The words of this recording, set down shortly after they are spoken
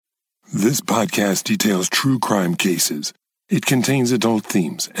This podcast details true crime cases. It contains adult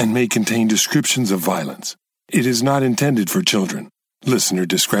themes and may contain descriptions of violence. It is not intended for children. Listener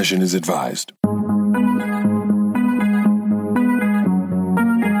discretion is advised.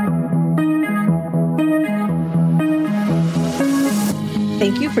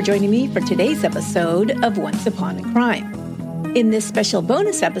 Thank you for joining me for today's episode of Once Upon a Crime. In this special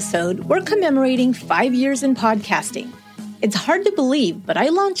bonus episode, we're commemorating 5 years in podcasting. It's hard to believe, but I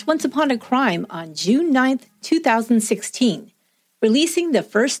launched Once Upon a Crime on June 9th, 2016, releasing the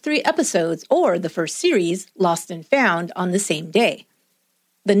first 3 episodes, or the first series, Lost and Found, on the same day.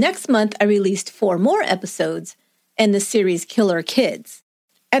 The next month, I released 4 more episodes and the series Killer Kids.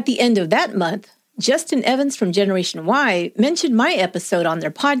 At the end of that month, Justin Evans from Generation Y mentioned my episode on their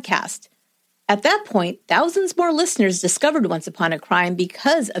podcast. At that point, thousands more listeners discovered Once Upon a Crime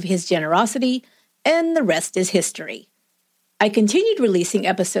because of his generosity, and the rest is history. I continued releasing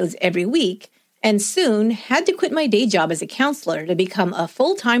episodes every week, and soon had to quit my day job as a counselor to become a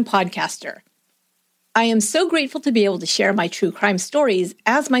full-time podcaster. I am so grateful to be able to share my true crime stories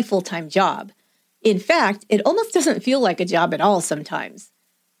as my full-time job. In fact, it almost doesn't feel like a job at all sometimes.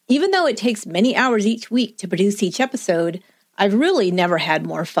 Even though it takes many hours each week to produce each episode, I've really never had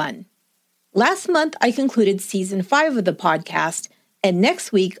more fun. Last month, I concluded Season 5 of the podcast, and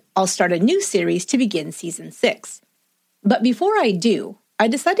next week, I'll start a new series to begin Season 6. But before I do, I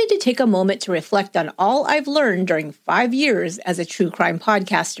decided to take a moment to reflect on all I've learned during 5 years as a true crime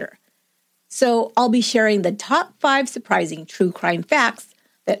podcaster. So I'll be sharing the top 5 surprising true crime facts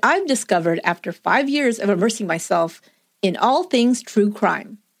that I've discovered after 5 years of immersing myself in all things true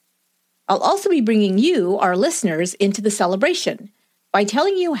crime. I'll also be bringing you, our listeners, into the celebration by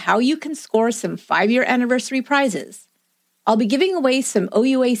telling you how you can score some 5-year anniversary prizes. I'll be giving away some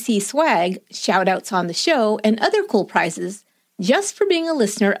OUAC swag, shout-outs on the show, and other cool prizes just for being a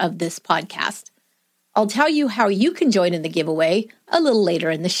listener of this podcast. I'll tell you how you can join in the giveaway a little later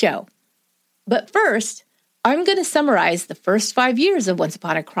in the show. But first, I'm going to summarize the first 5 years of Once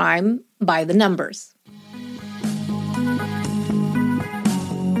Upon a Crime by the numbers.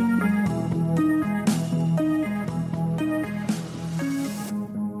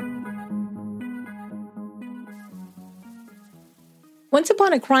 Once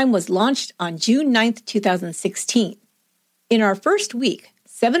Upon a Crime was launched on June 9th, 2016. In our first week,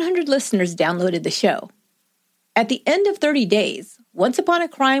 700 listeners downloaded the show. At the end of 30 days, Once Upon a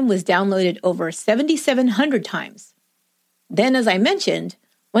Crime was downloaded over 7,700 times. Then, as I mentioned,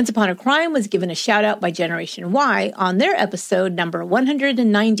 Once Upon a Crime was given a shout-out by Generation Y on their episode number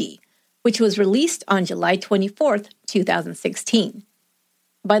 190, which was released on July 24th, 2016.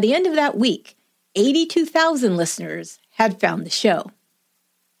 By the end of that week, 82,000 listeners had found the show.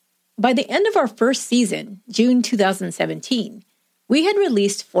 By the end of our first season, June 2017, we had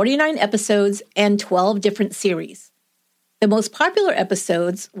released 49 episodes and 12 different series. The most popular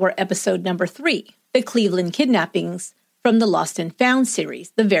episodes were episode number 3, the Cleveland Kidnappings, from the Lost and Found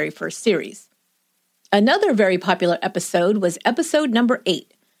series, the very first series. Another very popular episode was episode number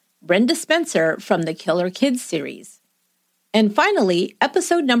 8, Brenda Spencer from the Killer Kids series. And finally,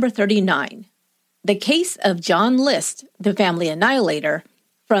 episode number 39, the case of John List, the Family Annihilator,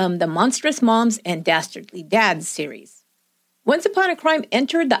 from the Monstrous Moms and Dastardly Dads series. Once Upon a Crime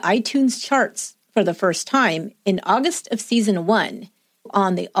entered the iTunes charts for the first time in August of Season 1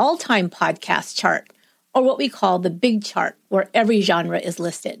 on the all-time podcast chart, or what we call the Big Chart, where every genre is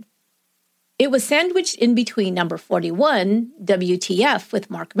listed. It was sandwiched in between number 41, WTF with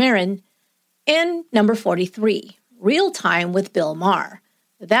Marc Maron, and number 43, Real Time with Bill Maher.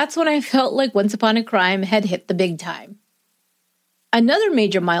 That's when I felt like Once Upon a Crime had hit the big time. Another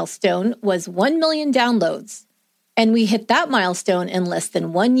major milestone was 1 million downloads, and we hit that milestone in less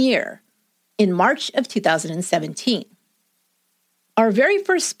than 1 year, in March of 2017. Our very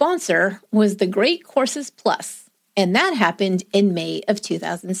first sponsor was the Great Courses Plus, and that happened in May of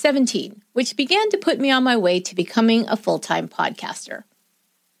 2017, which began to put me on my way to becoming a full-time podcaster.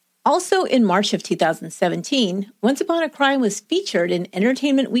 Also in March of 2017, Once Upon a Crime was featured in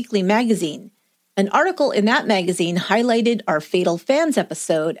Entertainment Weekly magazine. An article in that magazine highlighted our Fatal Fans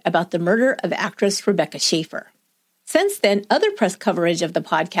episode about the murder of actress Rebecca Schaeffer. Since then, other press coverage of the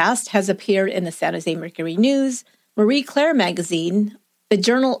podcast has appeared in the San Jose Mercury News, Marie Claire magazine, the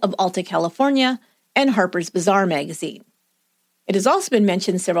Journal of Alta California, and Harper's Bazaar magazine. It has also been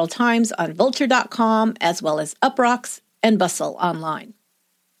mentioned several times on Vulture.com, as well as Uproxx and Bustle Online.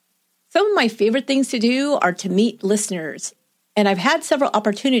 Some of my favorite things to do are to meet listeners, and I've had several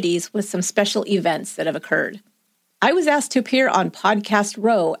opportunities with some special events that have occurred. I was asked to appear on Podcast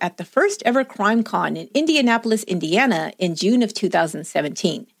Row at the first ever CrimeCon in Indianapolis, Indiana in June of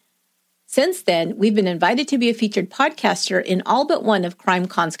 2017. Since then, we've been invited to be a featured podcaster in all but one of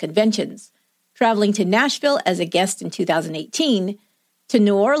CrimeCon's conventions, traveling to Nashville as a guest in 2018, to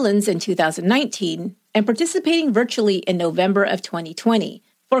New Orleans in 2019, and participating virtually in November of 2020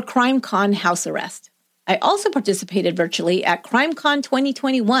 for CrimeCon House Arrest. I also participated virtually at CrimeCon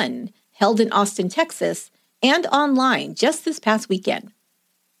 2021, held in Austin, Texas, and online just this past weekend.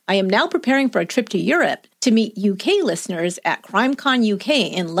 I am now preparing for a trip to Europe to meet UK listeners at CrimeCon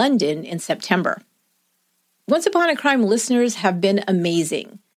UK in London in September. Once Upon a Crime listeners have been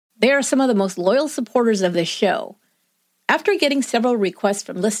amazing. They are some of the most loyal supporters of this show. After getting several requests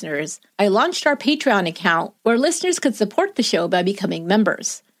from listeners, I launched our Patreon account where listeners could support the show by becoming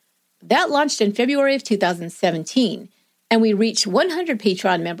members. That launched in February of 2017, and we reached 100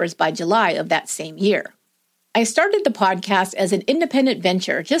 Patreon members by July of that same year. I started the podcast as an independent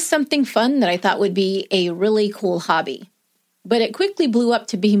venture, just something fun that I thought would be a really cool hobby. But it quickly blew up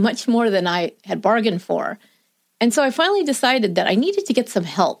to be much more than I had bargained for, and so I finally decided that I needed to get some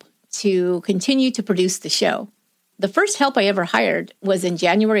help to continue to produce the show. The first help I ever hired was in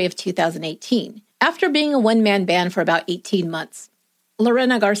January of 2018, after being a one-man band for about 18 months.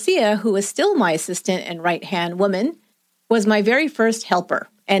 Lorena Garcia, who is still my assistant and right-hand woman, was my very first helper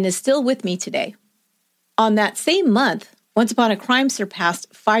and is still with me today. On that same month, Once Upon a Crime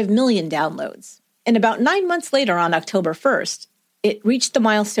surpassed 5 million downloads. And about 9 months later, on October 1st, it reached the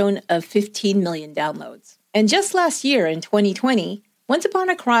milestone of 15 million downloads. And just last year, in 2020, Once Upon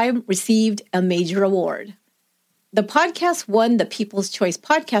a Crime received a major award. The podcast won the People's Choice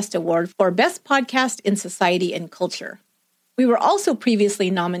Podcast Award for Best Podcast in Society and Culture. We were also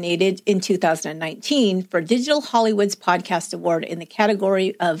previously nominated in 2019 for Digital Hollywood's Podcast Award in the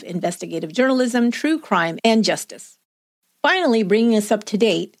category of Investigative Journalism, True Crime, and Justice. Finally, bringing us up to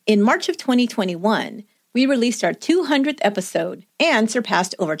date, in March of 2021, we released our 200th episode and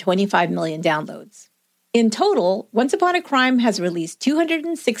surpassed over 25 million downloads. In total, Once Upon a Crime has released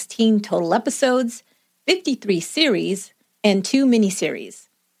 216 total episodes, 53 series, and 2 miniseries,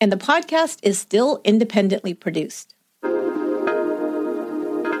 and the podcast is still independently produced.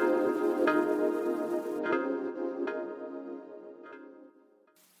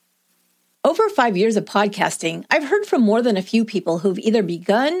 Over 5 years of podcasting, I've heard from more than a few people who've either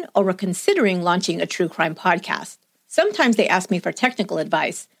begun or were considering launching a true crime podcast. Sometimes they ask me for technical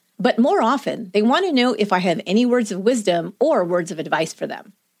advice, but more often, they want to know if I have any words of wisdom or words of advice for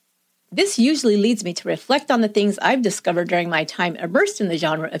them. This usually leads me to reflect on the things I've discovered during my time immersed in the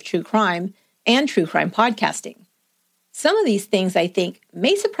genre of true crime and true crime podcasting. Some of these things, I think,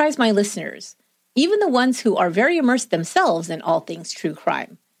 may surprise my listeners, even the ones who are very immersed themselves in all things true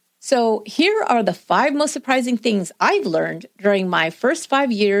crime. So here are the 5 most surprising things I've learned during my first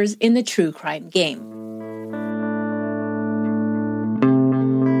 5 years in the true crime game.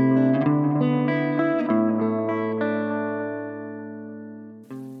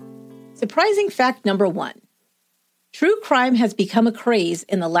 Surprising fact number 1. True crime has become a craze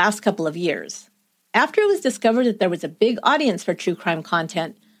in the last couple of years. After it was discovered that there was a big audience for true crime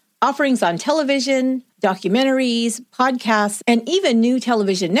content, offerings on television, documentaries, podcasts, and even new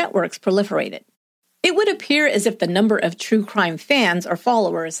television networks proliferated. It would appear as if the number of true crime fans or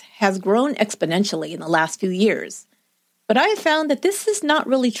followers has grown exponentially in the last few years. But I have found that this is not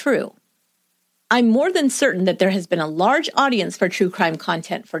really true. I'm more than certain that there has been a large audience for true crime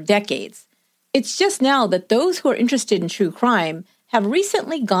content for decades. It's just now that those who are interested in true crime have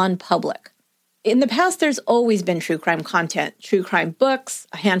recently gone public. In the past, there's always been true crime content, true crime books,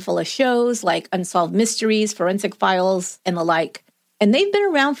 a handful of shows like Unsolved Mysteries, Forensic Files, and the like. And they've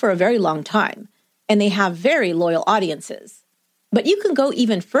been around for a very long time, and they have very loyal audiences. But you can go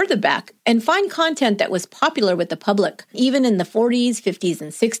even further back and find content that was popular with the public, even in the 40s, 50s,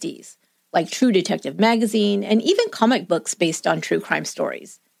 and 60s, like True Detective magazine, and even comic books based on true crime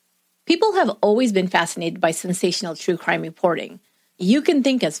stories. People have always been fascinated by sensational true crime reporting. You can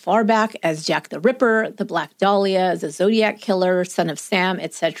think as far back as Jack the Ripper, the Black Dahlia, the Zodiac Killer, Son of Sam,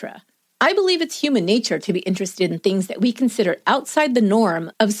 etc. I believe it's human nature to be interested in things that we consider outside the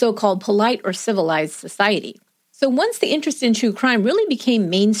norm of so-called polite or civilized society. So once the interest in true crime really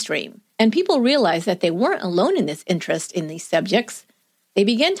became mainstream, and people realized that they weren't alone in this interest in these subjects, they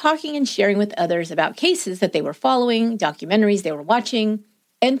began talking and sharing with others about cases that they were following, documentaries they were watching,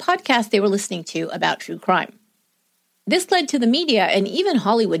 and podcasts they were listening to about true crime. This led to the media and even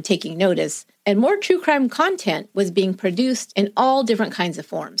Hollywood taking notice, and more true crime content was being produced in all different kinds of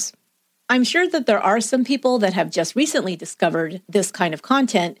forms. I'm sure that there are some people that have just recently discovered this kind of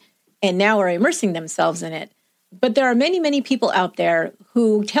content and now are immersing themselves in it. But there are many, many people out there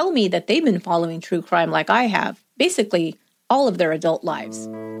who tell me that they've been following true crime like I have, basically all of their adult lives.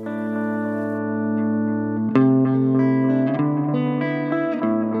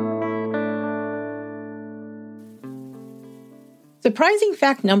 Surprising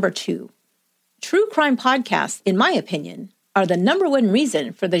fact number 2. True crime podcasts, in my opinion, are the number one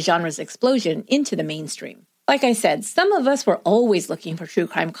reason for the genre's explosion into the mainstream. Like I said, some of us were always looking for true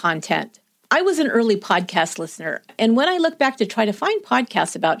crime content. I was an early podcast listener, and when I look back to try to find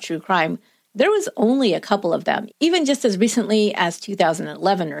podcasts about true crime, there was only a couple of them, even just as recently as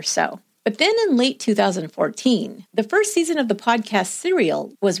 2011 or so. But then in late 2014, the first season of the podcast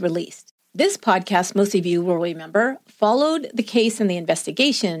Serial was released. This podcast, most of you will remember, followed the case and the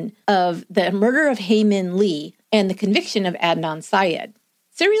investigation of the murder of Hae Min Lee and the conviction of Adnan Syed.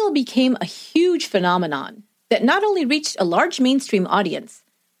 Serial became a huge phenomenon that not only reached a large mainstream audience,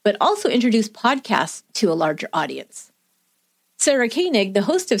 but also introduced podcasts to a larger audience. Sarah Koenig, the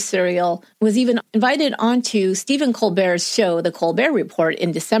host of Serial, was even invited onto Stephen Colbert's show, The Colbert Report,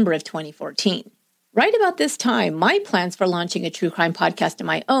 in December of 2014. Right about this time, my plans for launching a true crime podcast of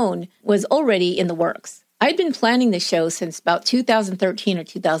my own was already in the works. I'd been planning the show since about 2013 or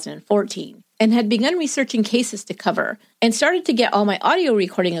 2014 and had begun researching cases to cover and started to get all my audio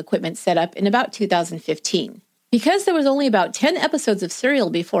recording equipment set up in about 2015. Because there was only about 10 episodes of Serial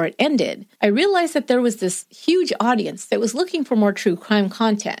before it ended, I realized that there was this huge audience that was looking for more true crime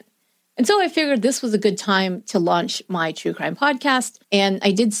content. And so I figured this was a good time to launch my true crime podcast, and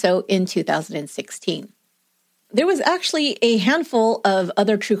I did so in 2016. There was actually a handful of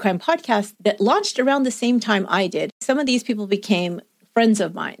other true crime podcasts that launched around the same time I did. Some of these people became friends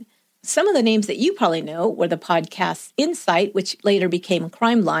of mine. Some of the names that you probably know were the podcasts Insight, which later became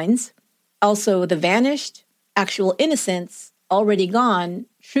Crime Lines, also The Vanished, Actual Innocence, Already Gone,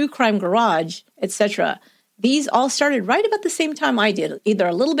 True Crime Garage, etc. These all started right about the same time I did, either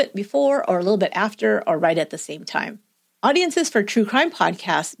a little bit before or a little bit after or right at the same time. Audiences for true crime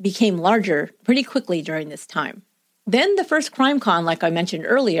podcasts became larger pretty quickly during this time. Then the first CrimeCon, like I mentioned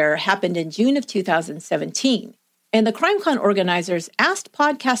earlier, happened in June of 2017. And the CrimeCon organizers asked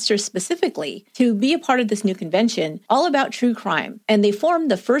podcasters specifically to be a part of this new convention all about true crime. And they formed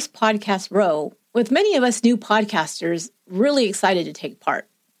the first podcast row, with many of us new podcasters really excited to take part.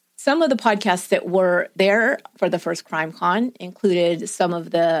 Some of the podcasts that were there for the first CrimeCon included some of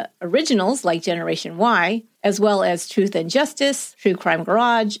the originals like Generation Y, as well as Truth and Justice, True Crime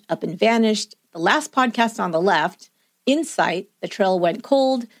Garage, Up and Vanished, The Last Podcast on the Left, Insight, The Trail Went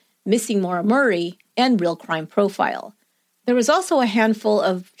Cold, Missing Maura Murray, and Real Crime Profile. There was also a handful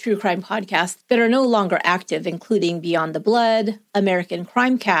of true crime podcasts that are no longer active, including Beyond the Blood, American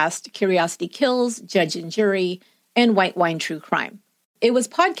Crimecast, Curiosity Kills, Judge and Jury, and White Wine True Crime. It was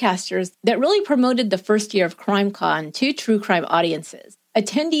podcasters that really promoted the first year of CrimeCon to true crime audiences.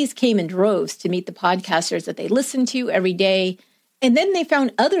 Attendees came in droves to meet the podcasters that they listened to every day, and then they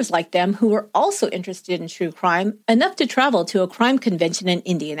found others like them who were also interested in true crime, enough to travel to a crime convention in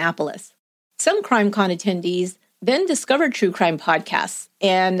Indianapolis. Some CrimeCon attendees then discovered true crime podcasts,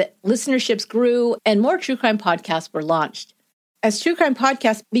 and listenerships grew, and more true crime podcasts were launched. As true crime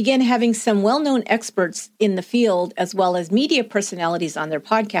podcasts began having some well-known experts in the field, as well as media personalities on their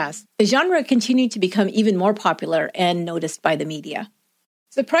podcasts, the genre continued to become even more popular and noticed by the media.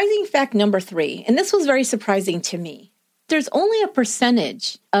 Surprising fact number 3, and this was very surprising to me. There's only a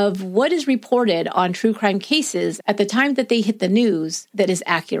percentage of what is reported on true crime cases at the time that they hit the news that is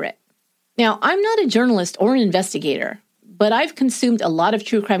accurate. Now, I'm not a journalist or an investigator, but I've consumed a lot of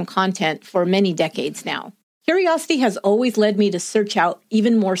true crime content for many decades now. Curiosity has always led me to search out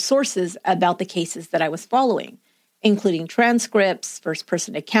even more sources about the cases that I was following, including transcripts,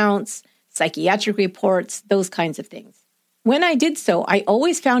 first-person accounts, psychiatric reports, those kinds of things. When I did so, I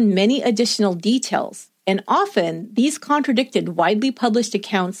always found many additional details, and often these contradicted widely published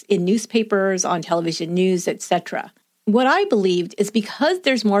accounts in newspapers, on television news, etc. What I believed is because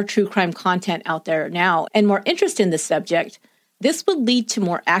there's more true crime content out there now and more interest in the subject, this would lead to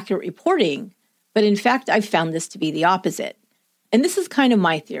more accurate reporting. But in fact, I've found this to be the opposite. And this is kind of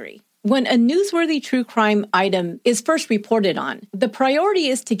my theory. When a newsworthy true crime item is first reported on, the priority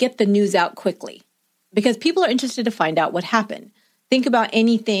is to get the news out quickly because people are interested to find out what happened. Think about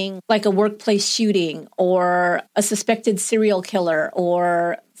anything like a workplace shooting or a suspected serial killer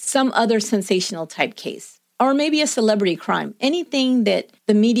or some other sensational type case, or maybe a celebrity crime, anything that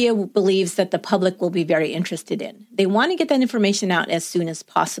the media believes that the public will be very interested in. They want to get that information out as soon as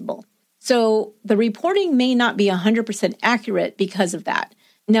possible. So the reporting may not be 100% accurate because of that.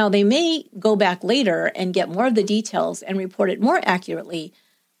 Now, they may go back later and get more of the details and report it more accurately.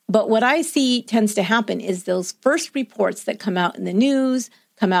 But what I see tends to happen is those first reports that come out in the news,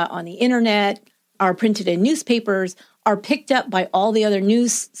 come out on the internet, are printed in newspapers, are picked up by all the other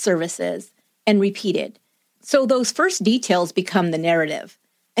news services and repeated. So those first details become the narrative.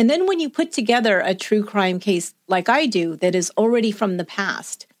 And then when you put together a true crime case like I do that is already from the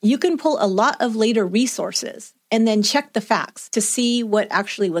past, you can pull a lot of later resources and then check the facts to see what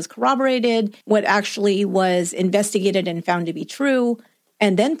actually was corroborated, what actually was investigated and found to be true,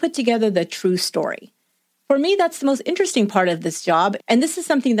 and then put together the true story. For me, that's the most interesting part of this job, and this is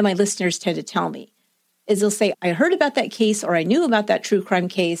something that my listeners tend to tell me, is they'll say, I heard about that case, or I knew about that true crime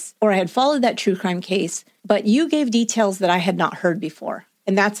case, or I had followed that true crime case, but you gave details that I had not heard before.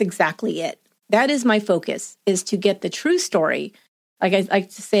 And that's exactly it. That is my focus, is to get the true story. Like I like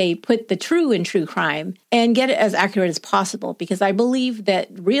to say, put the true in true crime and get it as accurate as possible, because I believe that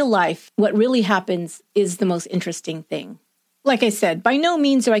real life, what really happens, is the most interesting thing. Like I said, by no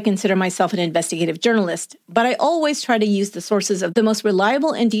means do I consider myself an investigative journalist, but I always try to use the sources of the most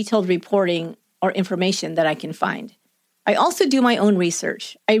reliable and detailed reporting or information that I can find. I also do my own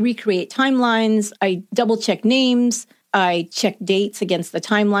research. I recreate timelines, I double-check names, I check dates against the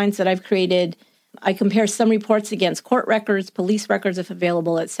timelines that I've created. I compare some reports against court records, police records if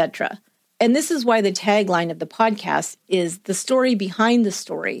available, etc. And this is why the tagline of the podcast is the story behind the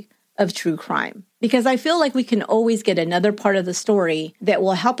story of true crime. Because I feel like we can always get another part of the story that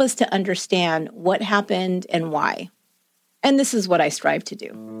will help us to understand what happened and why. And this is what I strive to do.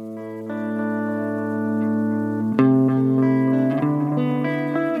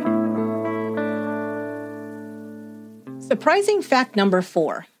 Surprising fact number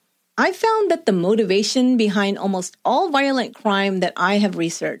 4. I found that the motivation behind almost all violent crime that I have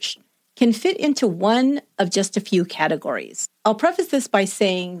researched can fit into one of just a few categories. I'll preface this by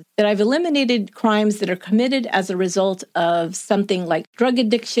saying that I've eliminated crimes that are committed as a result of something like drug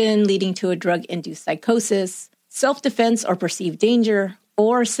addiction leading to a drug-induced psychosis, self-defense or perceived danger,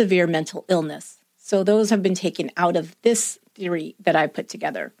 or severe mental illness. So those have been taken out of this theory that I put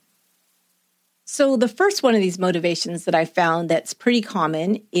together. So the first one of these motivations that I found that's pretty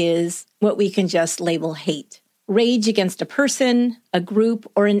common is what we can just label hate. Rage against a person, a group,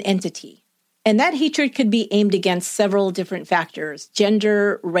 or an entity. And that hatred could be aimed against several different factors: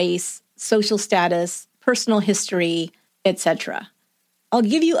 gender, race, social status, personal history, etc. I'll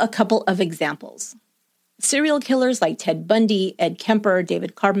give you a couple of examples. Serial killers like Ted Bundy, Ed Kemper,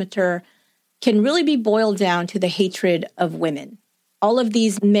 David Carpenter can really be boiled down to the hatred of women. All of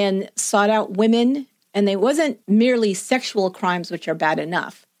these men sought out women, and they wasn't merely sexual crimes, which are bad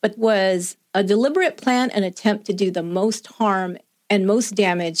enough, but was a deliberate plan and attempt to do the most harm and most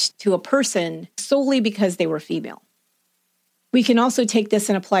damage to a person solely because they were female. We can also take this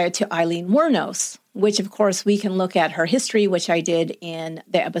and apply it to Aileen Wuornos, which of course we can look at her history, which I did in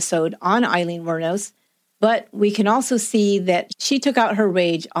the episode on Aileen Wuornos, but we can also see that she took out her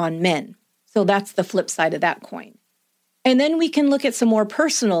rage on men. So that's the flip side of that coin. And then we can look at some more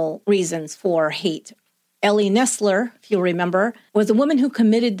personal reasons for hate. Ellie Nessler, if you'll remember, was a woman who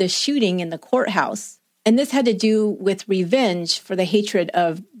committed the shooting in the courthouse. And this had to do with revenge for the hatred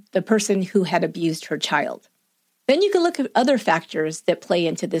of the person who had abused her child. Then you can look at other factors that play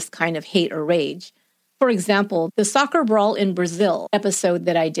into this kind of hate or rage. For example, the soccer brawl in Brazil episode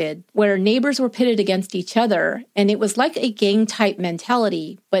that I did, where neighbors were pitted against each other, and it was like a gang-type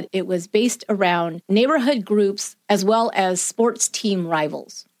mentality, but it was based around neighborhood groups as well as sports team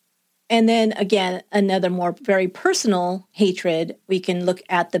rivals. And then again, another more very personal hatred, we can look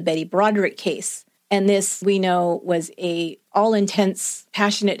at the Betty Broderick case. And this, we know, was a all-intense,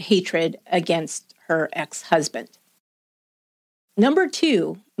 passionate hatred against her ex-husband. Number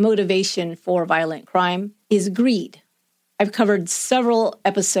 2 motivation for violent crime is greed. I've covered several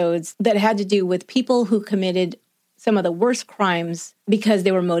episodes that had to do with people who committed some of the worst crimes because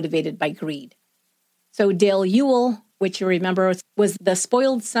they were motivated by greed. So Dale Ewell, which you remember was the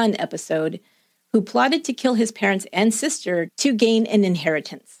spoiled son episode, who plotted to kill his parents and sister to gain an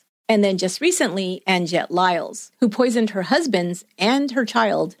inheritance. And then just recently, Anjette Lyles, who poisoned her husband's and her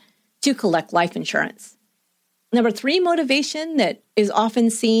child to collect life insurance. Number 3 motivation that is often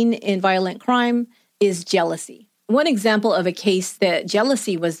seen in violent crime is jealousy. One example of a case that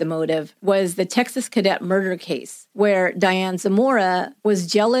jealousy was the motive was the Texas cadet murder case, where Diane Zamora was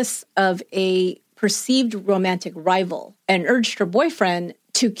jealous of a perceived romantic rival and urged her boyfriend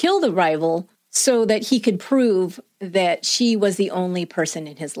to kill the rival so that he could prove that she was the only person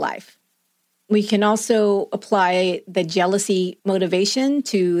in his life. We can also apply the jealousy motivation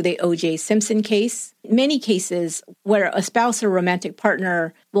to the O.J. Simpson case. Many cases where a spouse or romantic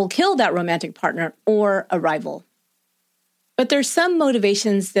partner will kill that romantic partner or a rival. But there's some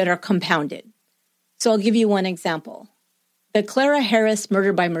motivations that are compounded. So I'll give you one example. The Clara Harris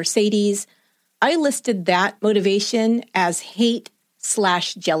murder by Mercedes, I listed that motivation as hate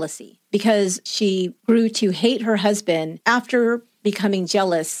hate/jealousy, because she grew to hate her husband after becoming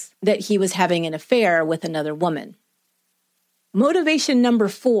jealous that he was having an affair with another woman. Motivation number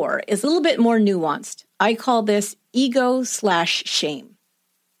 4 is a little bit more nuanced. I call this ego/shame.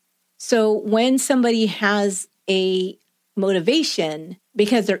 So when somebody has a motivation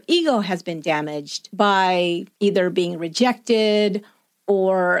because their ego has been damaged by either being rejected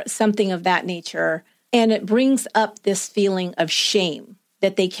or something of that nature, and it brings up this feeling of shame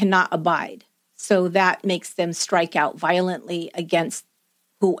that they cannot abide. So that makes them strike out violently against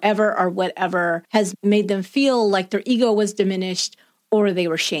whoever or whatever has made them feel like their ego was diminished or they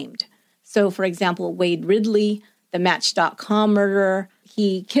were shamed. So, for example, Wade Ridley, the Match.com murderer,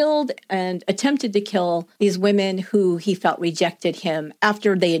 he killed and attempted to kill these women who he felt rejected him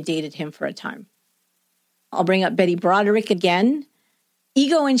after they had dated him for a time. I'll bring up Betty Broderick again.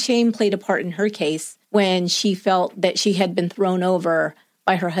 Ego and shame played a part in her case when she felt that she had been thrown over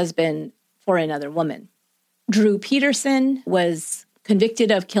by her husband for another woman. Drew Peterson was convicted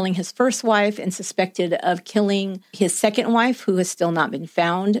of killing his first wife and suspected of killing his second wife, who has still not been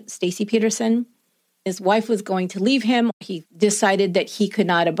found, Stacy Peterson. His wife was going to leave him. He decided that he could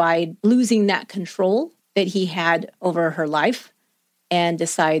not abide losing that control that he had over her life and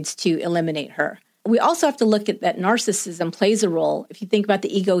decides to eliminate her. We also have to look at that narcissism plays a role. If you think about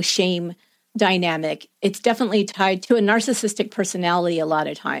the ego-shame dynamic, it's definitely tied to a narcissistic personality a lot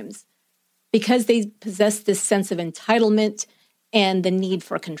of times because they possess this sense of entitlement and the need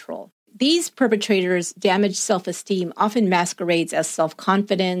for control. These perpetrators' damaged self-esteem often masquerades as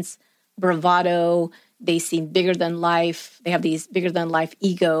self-confidence, bravado. They seem bigger than life. They have these bigger than life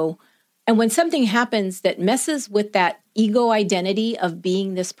ego. And when something happens that messes with that ego identity of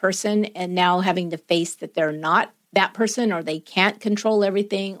being this person and now having to face that they're not that person or they can't control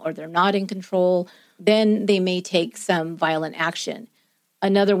everything or they're not in control, then they may take some violent action.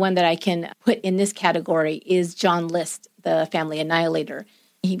 Another one that I can put in this category is John List, the family annihilator.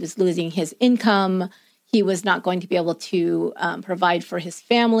 He was losing his income. He was not going to be able to provide for his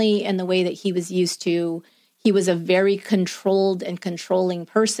family in the way that he was used to. He was a very controlled and controlling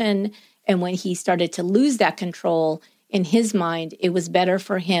person. And when he started to lose that control, in his mind, it was better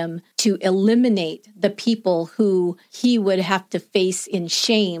for him to eliminate the people who he would have to face in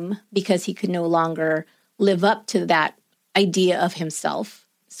shame because he could no longer live up to that idea of himself.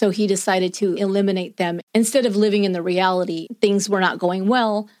 So he decided to eliminate them. Instead of living in the reality, things were not going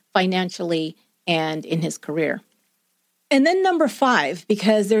well financially and in his career. And then number 5,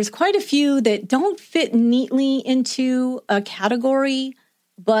 because there's quite a few that don't fit neatly into a category,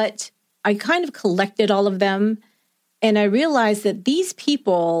 but I kind of collected all of them. And I realized that these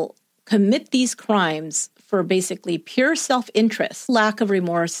people commit these crimes for basically pure self-interest, lack of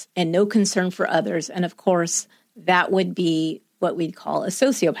remorse, and no concern for others. And of course, that would be what we'd call a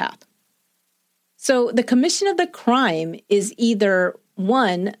sociopath. So the commission of the crime is either,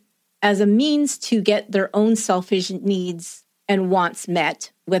 one, as a means to get their own selfish needs and wants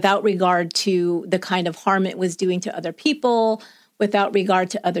met without regard to the kind of harm it was doing to other people, without regard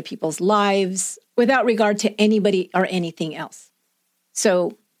to other people's lives, without regard to anybody or anything else.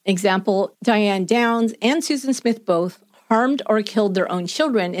 So, example, Diane Downs and Susan Smith both harmed or killed their own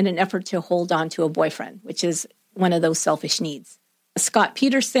children in an effort to hold on to a boyfriend, which is one of those selfish needs. Scott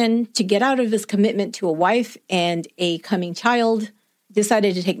Peterson, to get out of his commitment to a wife and a coming child,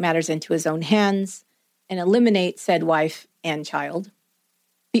 decided to take matters into his own hands and eliminate said wife and child.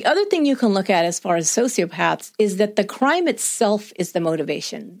 The other thing you can look at as far as sociopaths is that the crime itself is the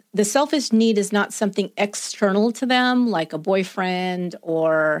motivation. The selfish need is not something external to them, like a boyfriend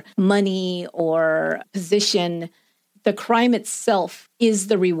or money or position. The crime itself is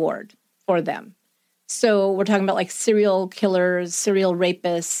the reward for them. So we're talking about like serial killers, serial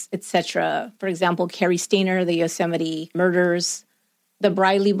rapists, etc. For example, Cary Stayner, the Yosemite murders. The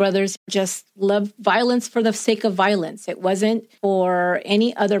Briley brothers just loved violence for the sake of violence. It wasn't for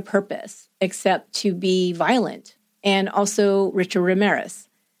any other purpose except to be violent. And also Richard Ramirez.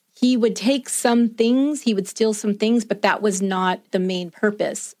 He would take some things, he would steal some things, but that was not the main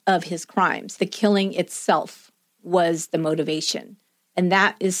purpose of his crimes. The killing itself was the motivation. And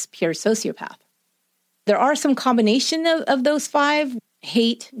that is pure sociopath. There are some combination of those 5: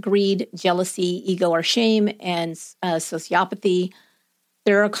 hate, greed, jealousy, ego or shame, and sociopathy.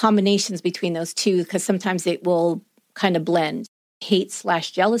 There are combinations between those two because sometimes it will kind of blend.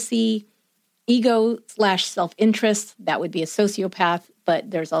 Hate/jealousy, ego/self-interest, that would be a sociopath, but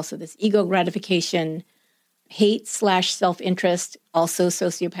there's also this ego gratification. Hate/self-interest, also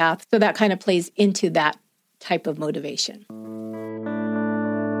sociopath. So that kind of plays into that type of motivation.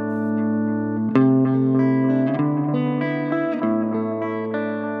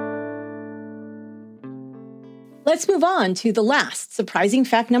 Let's move on to the last surprising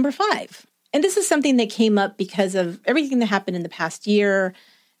fact number 5. And this is something that came up because of everything that happened in the past year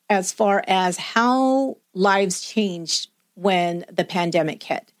as far as how lives changed when the pandemic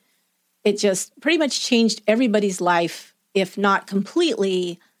hit. It just pretty much changed everybody's life, if not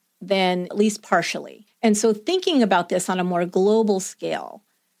completely, then at least partially. And so thinking about this on a more global scale,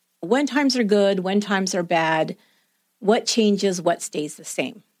 when times are good, when times are bad, what changes, what stays the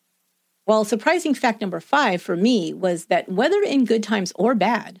same? Well, surprising fact number 5 for me was that whether in good times or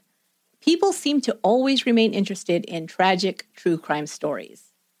bad, people seem to always remain interested in tragic true crime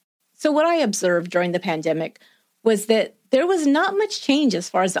stories. So what I observed during the pandemic was that there was not much change as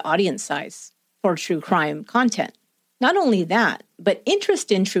far as the audience size for true crime content. Not only that, but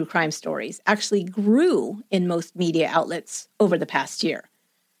interest in true crime stories actually grew in most media outlets over the past year.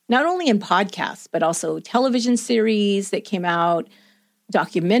 Not only in podcasts, but also television series that came out,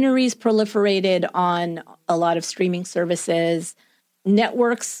 documentaries proliferated on a lot of streaming services.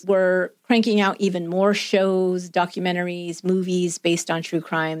 Networks were cranking out even more shows, documentaries, movies based on true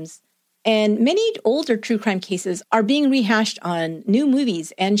crimes. And many older true crime cases are being rehashed on new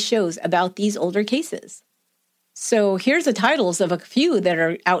movies and shows about these older cases. So here's the titles of a few that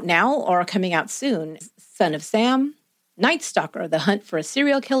are out now or are coming out soon. Son of Sam, Night Stalker, The Hunt for a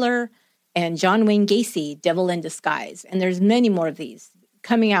Serial Killer, and John Wayne Gacy, Devil in Disguise. And there's many more of these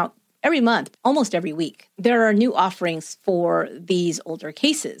coming out every month, almost every week. There are new offerings for these older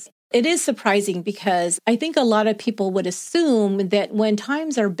cases. It is surprising because I think a lot of people would assume that when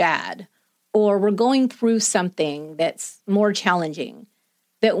times are bad or we're going through something that's more challenging,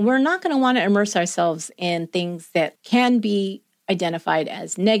 that we're not going to want to immerse ourselves in things that can be identified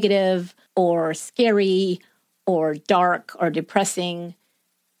as negative or scary or dark or depressing.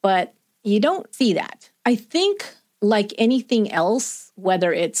 But you don't see that. I think like anything else,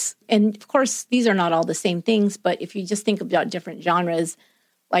 whether it's, and of course, these are not all the same things, but if you just think about different genres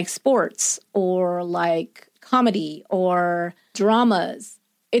like sports or like comedy or dramas,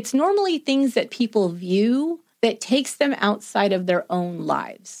 it's normally things that people view that takes them outside of their own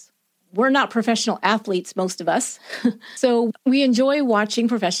lives. We're not professional athletes, most of us. So we enjoy watching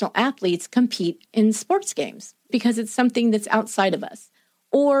professional athletes compete in sports games because it's something that's outside of us.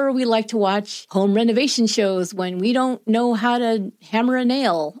 Or we like to watch home renovation shows when we don't know how to hammer a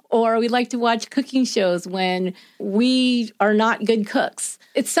nail. Or we like to watch cooking shows when we are not good cooks.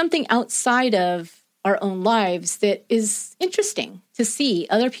 It's something outside of our own lives that is interesting to see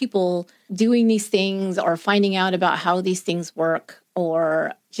other people doing these things or finding out about how these things work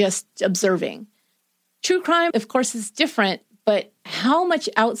or just observing. True crime, of course, is different, but how much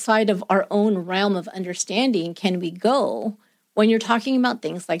outside of our own realm of understanding can we go when you're talking about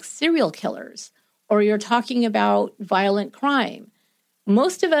things like serial killers or you're talking about violent crime?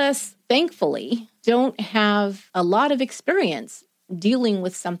 Most of us, thankfully, don't have a lot of experience dealing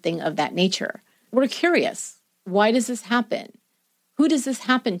with something of that nature. We're curious. Why does this happen? Who does this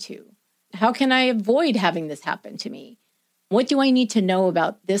happen to? How can I avoid having this happen to me? What do I need to know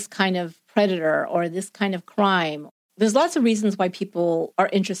about this kind of predator or this kind of crime? There's lots of reasons why people are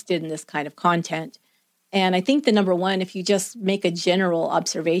interested in this kind of content. And I think the number one, if you just make a general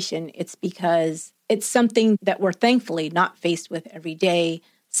observation, it's because it's something that we're thankfully not faced with every day,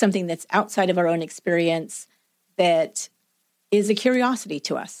 something that's outside of our own experience that is a curiosity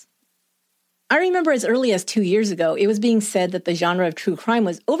to us. I remember as early as 2 years ago, it was being said that the genre of true crime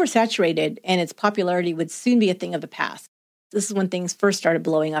was oversaturated and its popularity would soon be a thing of the past. This is when things first started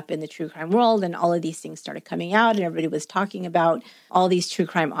blowing up in the true crime world and all of these things started coming out and everybody was talking about all these true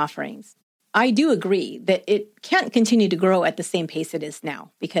crime offerings. I do agree that it can't continue to grow at the same pace it is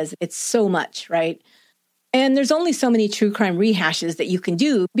now because it's so much, right? And there's only so many true crime rehashes that you can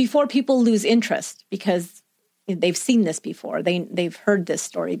do before people lose interest because they've seen this before. They've heard this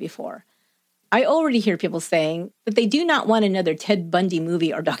story before. I already hear people saying that they do not want another Ted Bundy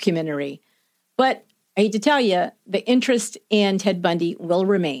movie or documentary. But I hate to tell you, the interest in Ted Bundy will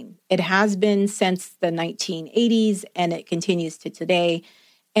remain. It has been since the 1980s, and it continues to today.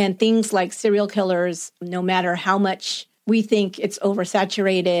 And things like serial killers, no matter how much we think it's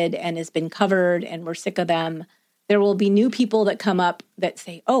oversaturated and has been covered and we're sick of them, there will be new people that come up that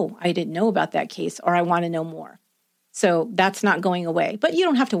say, oh, I didn't know about that case, or I want to know more. So that's not going away. But you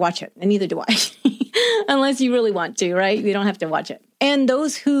don't have to watch it, and neither do I. Unless you really want to, right? You don't have to watch it. And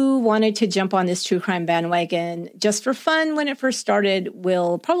those who wanted to jump on this true crime bandwagon just for fun when it first started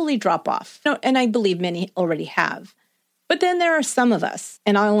will probably drop off. And I believe many already have. But then there are some of us,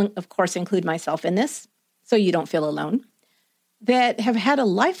 and I'll, of course, include myself in this, so you don't feel alone, that have had a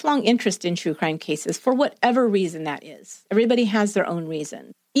lifelong interest in true crime cases for whatever reason that is. Everybody has their own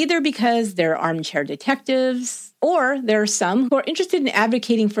reason. either because they're armchair detectives, or there are some who are interested in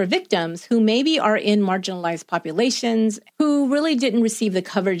advocating for victims who maybe are in marginalized populations who really didn't receive the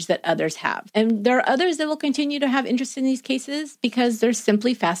coverage that others have. And there are others that will continue to have interest in these cases because they're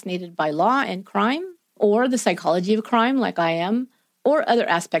simply fascinated by law and crime, or the psychology of crime like I am, or other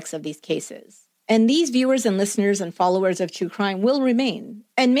aspects of these cases. And these viewers and listeners and followers of true crime will remain.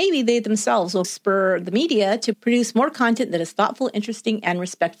 And maybe they themselves will spur the media to produce more content that is thoughtful, interesting, and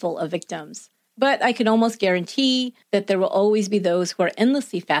respectful of victims. But I can almost guarantee that there will always be those who are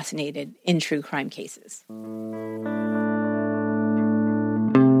endlessly fascinated in true crime cases.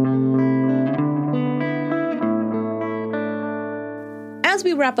 As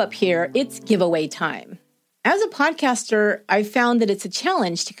we wrap up here, it's giveaway time. As a podcaster, I've found that it's a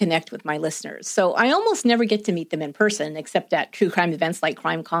challenge to connect with my listeners. So I almost never get to meet them in person, except at true crime events like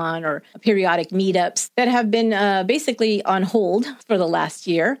CrimeCon or periodic meetups that have been basically on hold for the last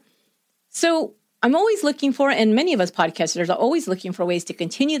year. So I'm always looking for, and many of us podcasters are always looking for ways to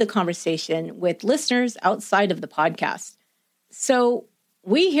continue the conversation with listeners outside of the podcast. So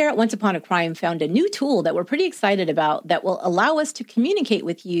we here at Once Upon a Crime found a new tool that we're pretty excited about that will allow us to communicate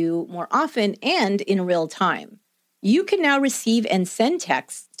with you more often and in real time. You can now receive and send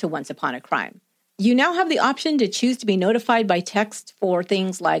texts to Once Upon a Crime. You now have the option to choose to be notified by text for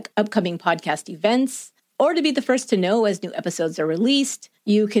things like upcoming podcast events, or to be the first to know as new episodes are released.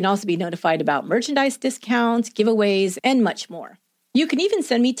 You can also be notified about merchandise discounts, giveaways, and much more. You can even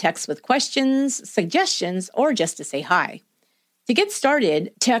send me texts with questions, suggestions, or just to say hi. To get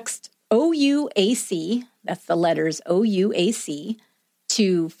started, text OUAC, that's the letters OUAC,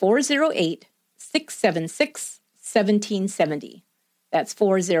 to 408-676-1770. That's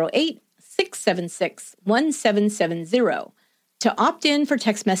 408-676-1770 to opt in for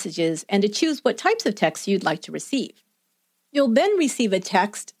text messages and to choose what types of texts you'd like to receive. You'll then receive a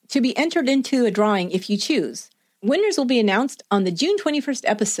text to be entered into a drawing if you choose. Winners will be announced on the June 21st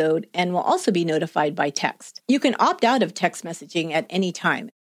episode and will also be notified by text. You can opt out of text messaging at any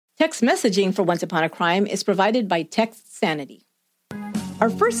time. Text messaging for Once Upon a Crime is provided by Text Sanity. Our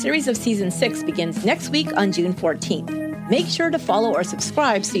first series of Season 6 begins next week on June 14th. Make sure to follow or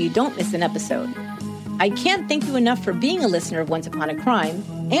subscribe so you don't miss an episode. I can't thank you enough for being a listener of Once Upon a Crime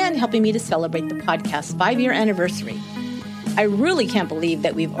and helping me to celebrate the podcast's 5-year anniversary. I really can't believe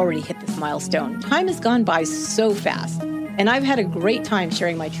that we've already hit this milestone. Time has gone by so fast, and I've had a great time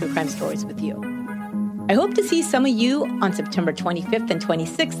sharing my true crime stories with you. I hope to see some of you on September 25th and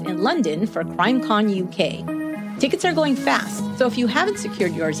 26th in London for CrimeCon UK. Tickets are going fast, so if you haven't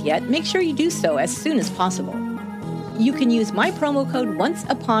secured yours yet, make sure you do so as soon as possible. You can use my promo code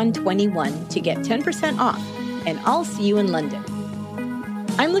ONCEUPON21 to get 10% off, and I'll see you in London.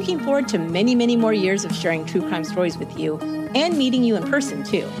 I'm looking forward to many, many more years of sharing true crime stories with you and meeting you in person,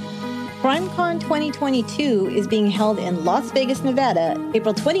 too. CrimeCon 2022 is being held in Las Vegas, Nevada,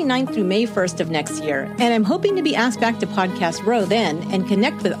 April 29th through May 1st of next year, and I'm hoping to be asked back to Podcast Row then and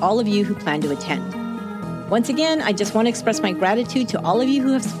connect with all of you who plan to attend. Once again, I just want to express my gratitude to all of you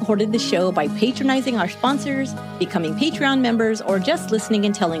who have supported the show by patronizing our sponsors, becoming Patreon members, or just listening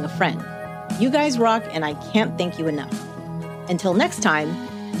and telling a friend. You guys rock, and I can't thank you enough. Until next time,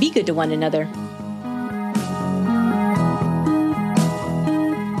 be good to one another.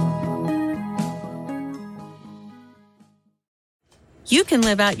 You can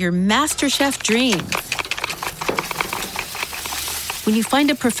live out your MasterChef dreams when you find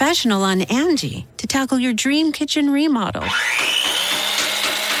a professional on Angie to tackle your dream kitchen remodel.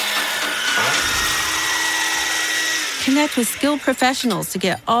 Connect with skilled professionals to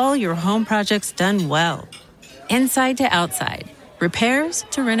get all your home projects done well. Inside to outside, repairs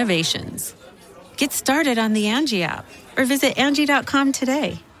to renovations. Get started on the Angie app or visit Angie.com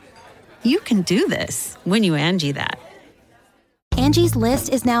today. You can do this when you Angie that. Angie's List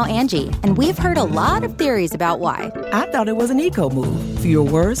is now Angie, and we've heard a lot of theories about why. I thought it was an eco move. Fewer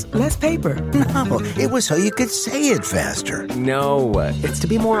words, less paper. No, it was so you could say it faster. No, it's to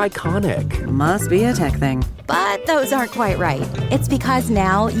be more iconic. Must be a tech thing. But those aren't quite right. It's because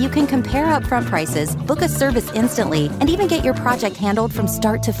now you can compare upfront prices, book a service instantly, and even get your project handled from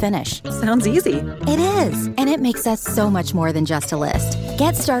start to finish. Sounds easy. It is, and it makes us so much more than just a list.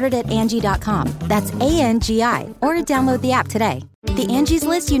 Get started at Angie.com. That's ANGI, or download the app today. The Angie's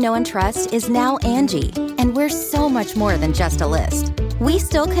List you know and trust is now Angie, and we're so much more than just a list. We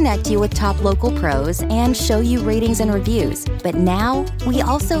still connect you with top local pros and show you ratings and reviews, but now we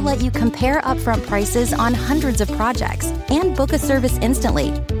also let you compare upfront prices on hundreds of projects and book a service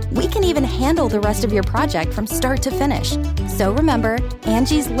instantly. We can even handle the rest of your project from start to finish. So remember,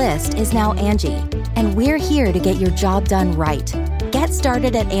 Angie's List is now Angie, and we're here to get your job done right. Get Get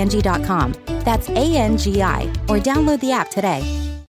started at Angie.com. That's ANGI, or download the app today.